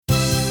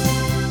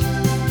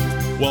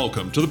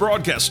Welcome to the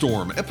Broadcast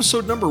Storm,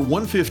 episode number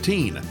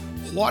 115,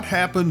 What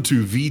Happened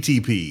to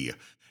VTP?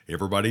 Hey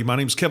everybody, my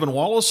name's Kevin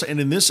Wallace, and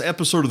in this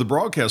episode of the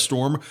Broadcast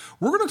Storm,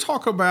 we're going to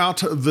talk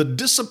about the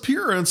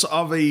disappearance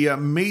of a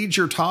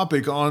major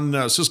topic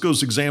on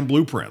Cisco's exam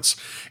blueprints.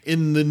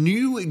 In the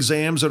new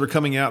exams that are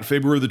coming out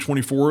February the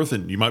 24th,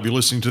 and you might be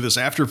listening to this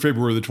after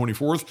February the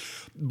 24th,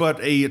 but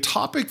a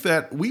topic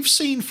that we've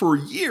seen for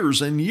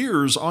years and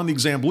years on the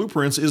exam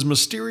blueprints is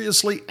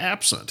mysteriously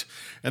absent.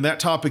 And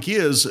that topic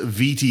is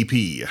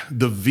VTP,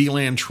 the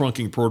VLAN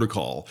trunking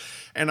protocol.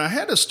 And I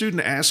had a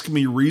student ask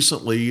me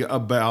recently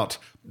about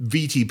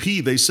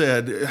VTP. They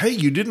said, hey,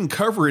 you didn't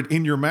cover it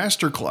in your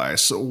master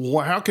class.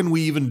 How can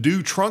we even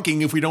do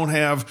trunking if we don't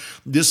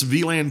have this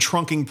VLAN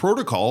trunking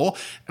protocol?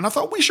 And I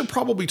thought we should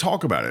probably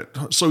talk about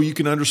it so you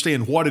can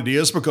understand what it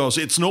is, because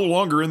it's no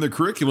longer in the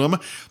curriculum.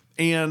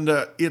 And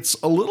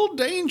it's a little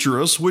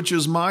dangerous, which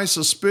is my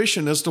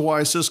suspicion as to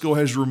why Cisco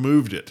has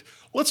removed it.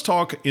 Let's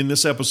talk in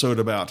this episode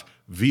about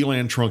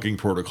VLAN trunking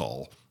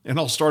protocol. And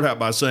I'll start out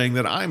by saying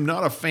that I'm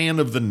not a fan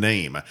of the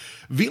name.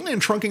 VLAN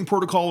trunking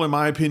protocol, in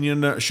my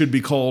opinion, should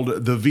be called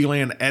the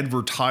VLAN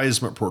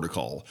advertisement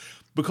protocol,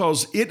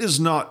 because it is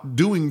not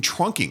doing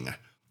trunking.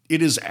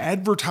 It is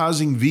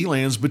advertising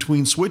VLANs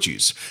between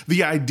switches.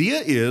 The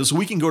idea is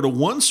we can go to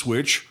one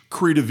switch,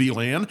 create a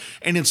VLAN,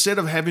 and instead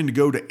of having to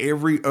go to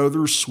every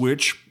other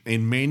switch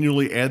and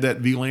manually add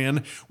that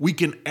VLAN, we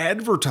can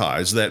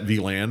advertise that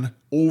VLAN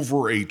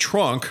over a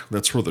trunk.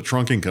 That's where the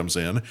trunking comes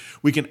in.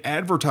 We can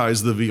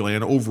advertise the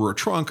VLAN over a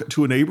trunk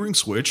to a neighboring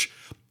switch.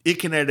 It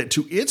can add it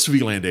to its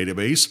VLAN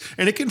database,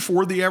 and it can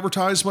forward the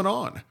advertisement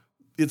on.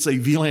 It's a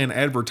VLAN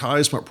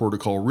advertisement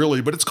protocol,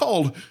 really, but it's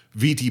called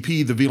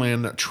VTP, the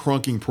VLAN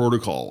trunking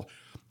protocol.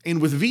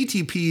 And with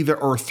VTP,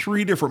 there are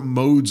three different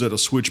modes that a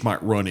switch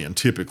might run in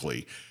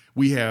typically.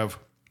 We have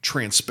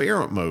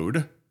transparent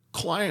mode,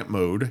 client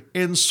mode,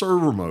 and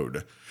server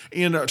mode.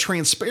 In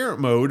transparent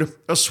mode,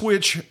 a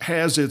switch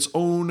has its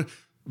own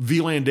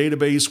VLAN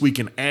database. We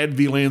can add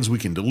VLANs, we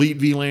can delete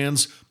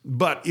VLANs.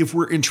 But if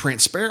we're in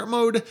transparent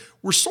mode,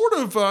 we're sort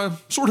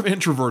of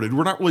introverted.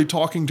 We're not really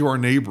talking to our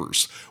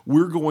neighbors.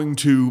 We're going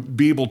to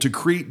be able to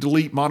create,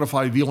 delete,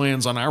 modify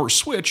VLANs on our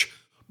switch,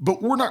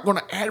 but we're not going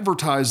to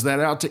advertise that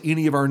out to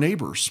any of our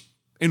neighbors.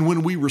 And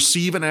when we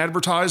receive an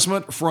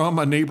advertisement from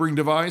a neighboring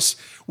device,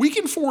 we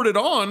can forward it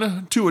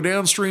on to a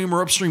downstream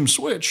or upstream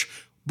switch,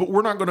 but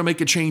we're not going to make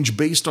a change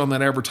based on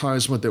that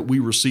advertisement that we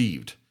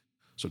received.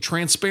 So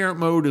transparent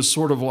mode is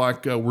sort of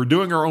like we're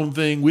doing our own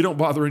thing, we don't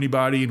bother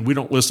anybody, and we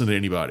don't listen to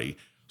anybody.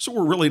 So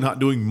we're really not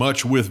doing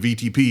much with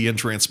VTP in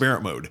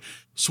transparent mode.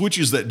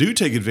 Switches that do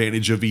take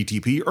advantage of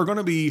VTP are going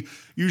to be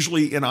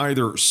usually in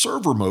either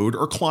server mode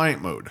or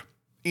client mode.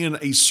 In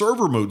a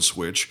server mode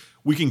switch,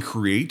 we can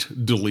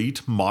create,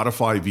 delete,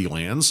 modify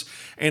VLANs,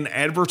 and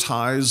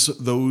advertise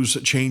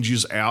those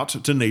changes out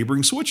to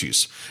neighboring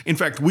switches. In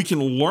fact, we can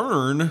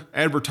learn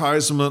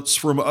advertisements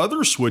from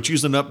other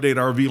switches and update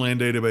our VLAN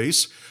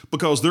database,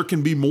 because there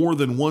can be more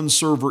than one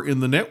server in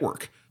the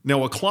network.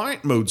 Now, a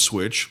client mode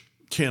switch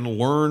can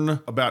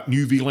learn about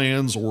new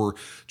VLANs or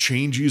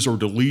changes or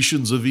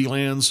deletions of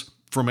VLANs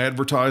from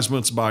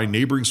advertisements by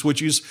neighboring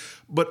switches,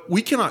 but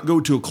we cannot go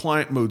to a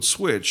client mode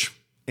switch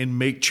and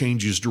make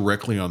changes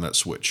directly on that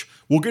switch.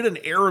 We'll get an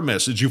error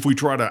message if we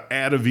try to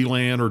add a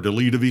VLAN or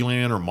delete a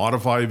VLAN or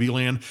modify a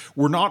VLAN.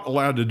 We're not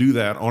allowed to do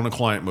that on a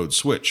client mode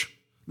switch.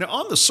 Now,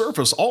 on the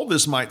surface, all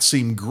this might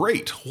seem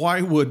great.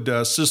 Why would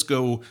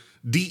Cisco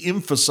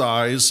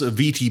de-emphasize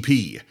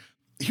VTP?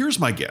 Here's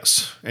my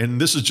guess, and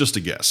this is just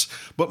a guess,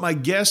 but my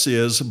guess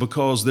is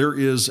because there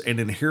is an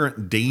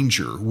inherent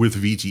danger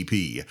with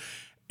VTP,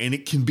 and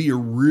it can be a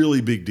really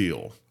big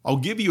deal. I'll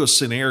give you a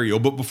scenario,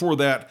 but before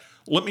that,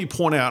 let me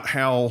point out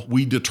how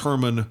we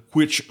determine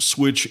which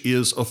switch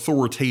is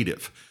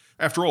authoritative.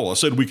 After all, I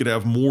said we could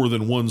have more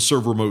than one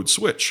server mode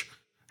switch.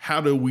 How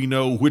do we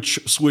know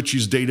which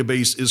switch's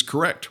database is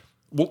correct?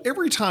 Well,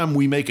 every time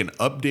we make an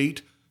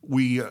update,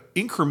 we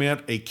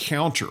increment a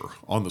counter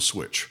on the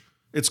switch.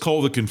 It's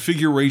called the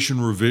configuration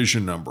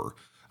revision number.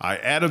 I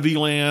add a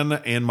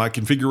VLAN and my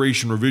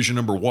configuration revision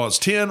number was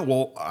 10.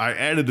 Well, I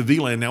added a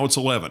VLAN, now it's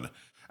 11.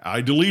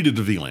 I deleted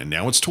the VLAN,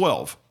 now it's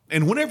 12.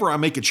 And whenever I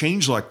make a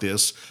change like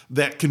this,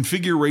 that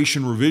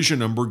configuration revision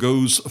number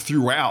goes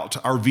throughout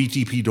our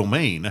VTP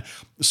domain.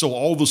 So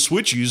all the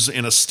switches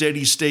in a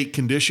steady state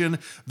condition,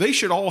 they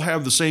should all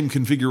have the same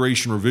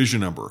configuration revision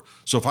number.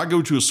 So if I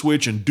go to a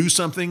switch and do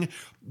something,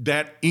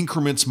 that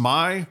increments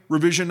my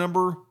revision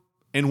number.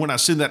 And when I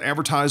send that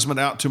advertisement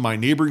out to my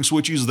neighboring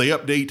switches, they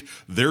update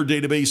their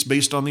database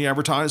based on the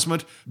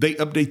advertisement. They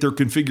update their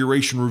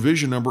configuration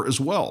revision number as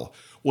well.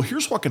 Well,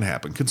 here's what can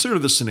happen. Consider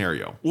this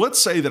scenario. Let's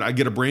say that I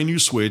get a brand new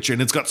switch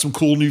and it's got some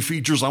cool new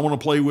features I want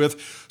to play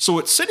with. So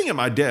it's sitting at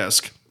my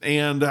desk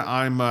and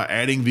I'm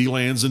adding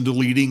VLANs and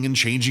deleting and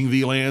changing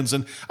VLANs,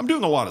 and I'm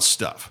doing a lot of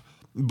stuff.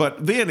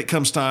 But then it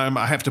comes time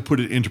I have to put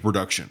it into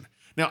production.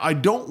 Now, I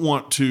don't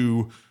want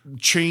to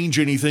change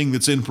anything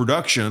that's in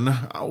production.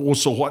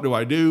 So what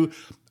do?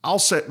 I'll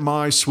set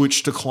my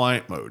switch to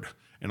client mode.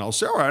 And I'll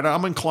say, all right,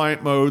 I'm in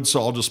client mode, so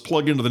I'll just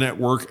plug into the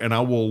network and I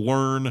will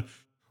learn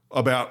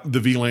about the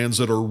VLANs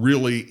that are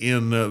really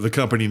in the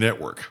company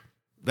network.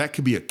 That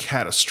could be a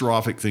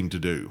catastrophic thing to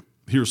do.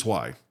 Here's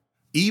why.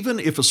 Even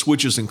if a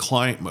switch is in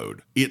client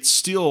mode, it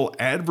still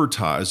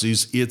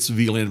advertises its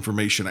VLAN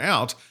information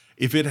out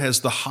if it has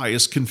the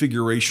highest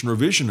configuration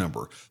revision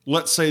number.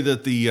 Let's say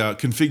that the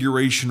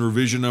configuration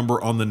revision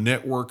number on the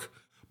network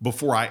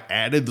before I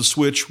added the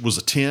switch was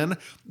a 10,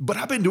 but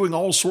I've been doing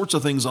all sorts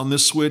of things on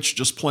this switch,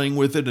 just playing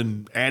with it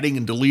and adding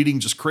and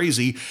deleting just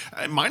crazy.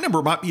 My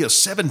number might be a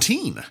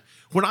 17.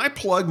 When I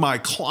plug my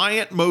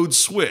client mode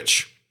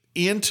switch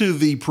into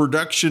the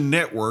production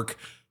network,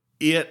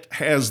 it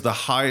has the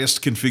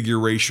highest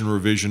configuration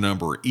revision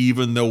number,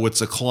 even though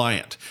it's a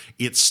client.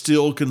 It's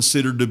still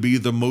considered to be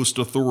the most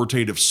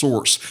authoritative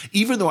source.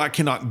 Even though I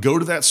cannot go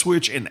to that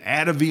switch and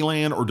add a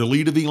VLAN or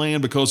delete a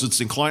VLAN because it's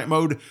in client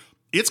mode,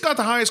 it's got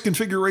the highest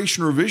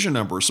configuration revision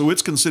number, so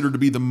it's considered to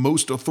be the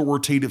most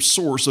authoritative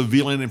source of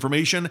VLAN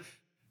information,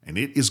 and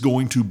it is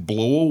going to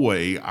blow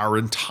away our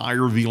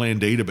entire VLAN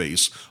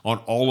database on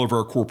all of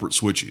our corporate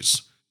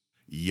switches.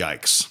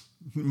 Yikes.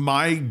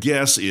 My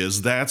guess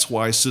is that's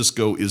why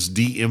Cisco is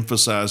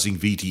de-emphasizing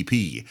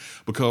VTP,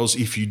 because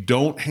if you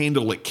don't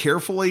handle it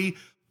carefully,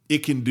 it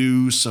can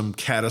do some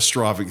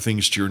catastrophic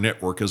things to your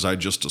network, as I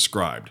just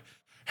described.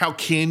 How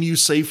can you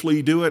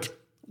safely do it?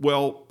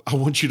 Well, I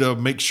want you to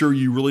make sure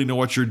you really know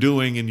what you're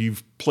doing and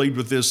you've played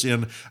with this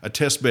in a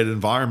testbed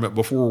environment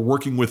before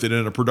working with it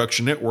in a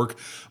production network.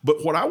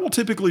 But what I will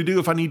typically do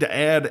if I need to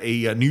add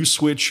a new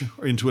switch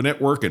into a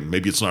network, and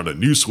maybe it's not a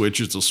new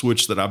switch, it's a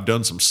switch that I've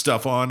done some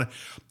stuff on,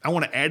 I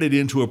want to add it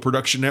into a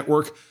production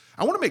network.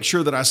 I want to make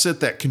sure that I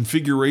set that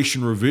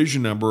configuration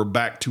revision number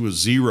back to a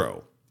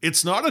 0.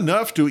 It's not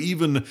enough to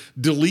even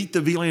delete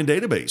the VLAN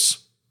database.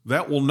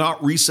 That will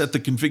not reset the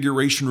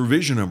configuration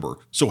revision number.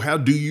 So how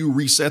do you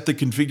reset the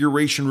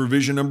configuration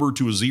revision number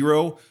to a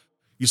 0?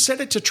 You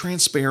set it to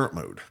transparent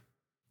mode.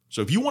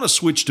 So if you want to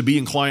switch to be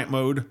in client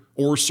mode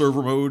or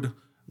server mode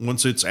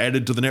once it's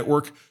added to the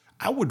network,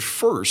 I would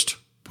first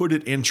put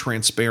it in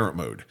transparent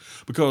mode,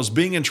 because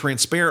being in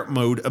transparent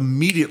mode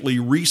immediately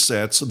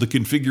resets the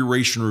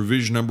configuration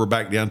revision number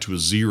back down to a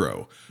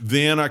 0.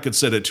 Then I could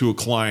set it to a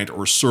client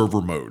or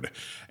server mode.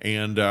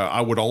 And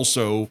I would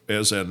also,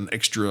 as an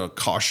extra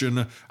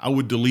caution, I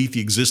would delete the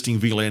existing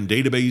VLAN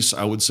database.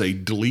 I would say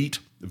delete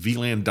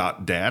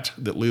VLAN.dat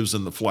that lives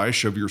in the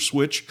flash of your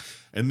switch.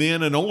 And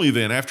then and only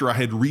then, after I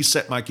had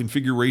reset my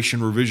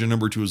configuration revision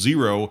number to a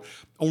 0,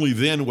 only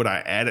then would I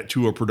add it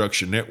to a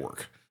production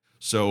network.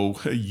 So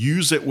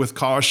use it with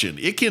caution.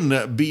 It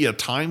can be a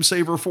time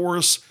saver for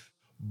us,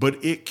 but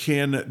it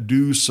can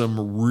do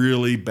some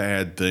really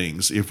bad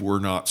things if we're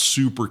not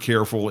super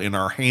careful in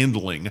our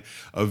handling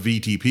of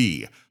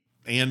VTP.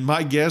 And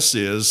my guess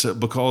is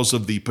because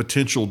of the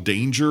potential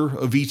danger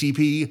of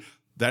VTP,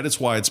 that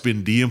is why it's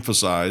been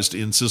de-emphasized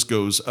in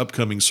Cisco's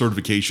upcoming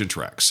certification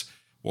tracks.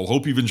 Well,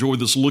 hope you've enjoyed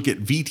this look at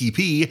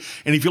VTP.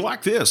 And if you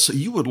like this,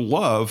 you would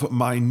love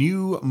my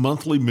new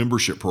monthly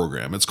membership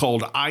program. It's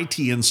called IT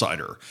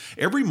Insider.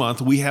 Every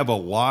month we have a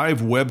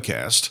live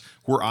webcast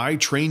where I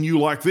train you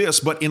like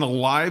this, but in a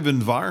live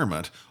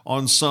environment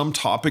on some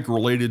topic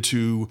related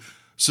to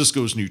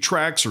Cisco's new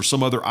tracks or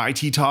some other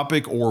IT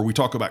topic, or we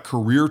talk about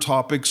career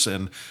topics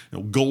and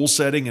goal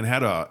setting and how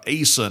to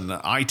ace an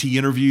IT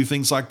interview,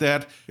 things like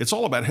that. It's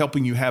all about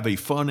helping you have a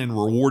fun and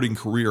rewarding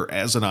career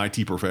as an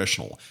IT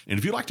professional. And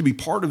if you'd like to be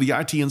part of the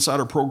IT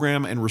Insider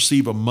program and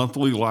receive a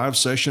monthly live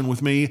session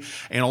with me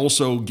and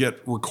also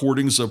get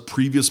recordings of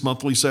previous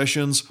monthly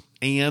sessions,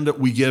 and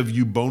we give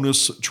you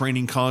bonus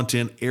training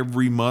content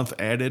every month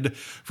added.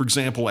 For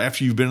example,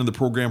 after you've been in the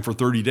program for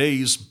 30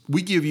 days,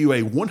 we give you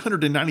a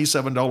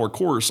 $197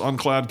 course on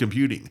cloud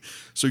computing.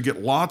 So you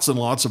get lots and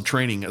lots of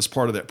training as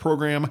part of that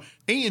program,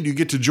 and you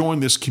get to join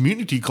this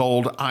community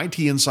called IT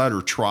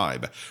Insider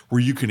Tribe,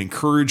 where you can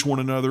encourage one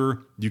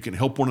another, you can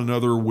help one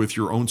another with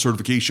your own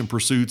certification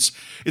pursuits.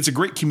 It's a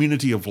great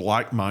community of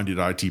like-minded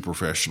IT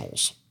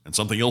professionals. And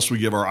something else we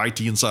give our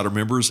IT Insider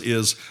members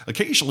is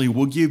occasionally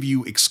we'll give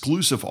you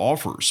exclusive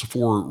offers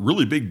for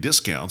really big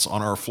discounts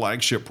on our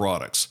flagship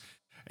products.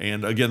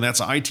 And again,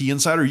 that's IT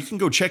Insider. You can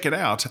go check it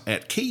out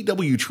at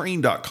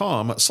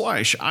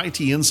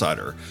kwtrain.com/IT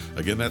Insider.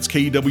 Again, that's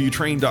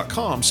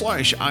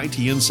kwtrain.com/IT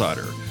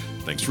Insider.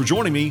 Thanks for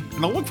joining me,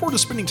 and I look forward to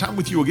spending time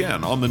with you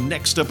again on the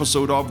next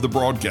episode of The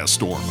Broadcast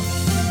Storm.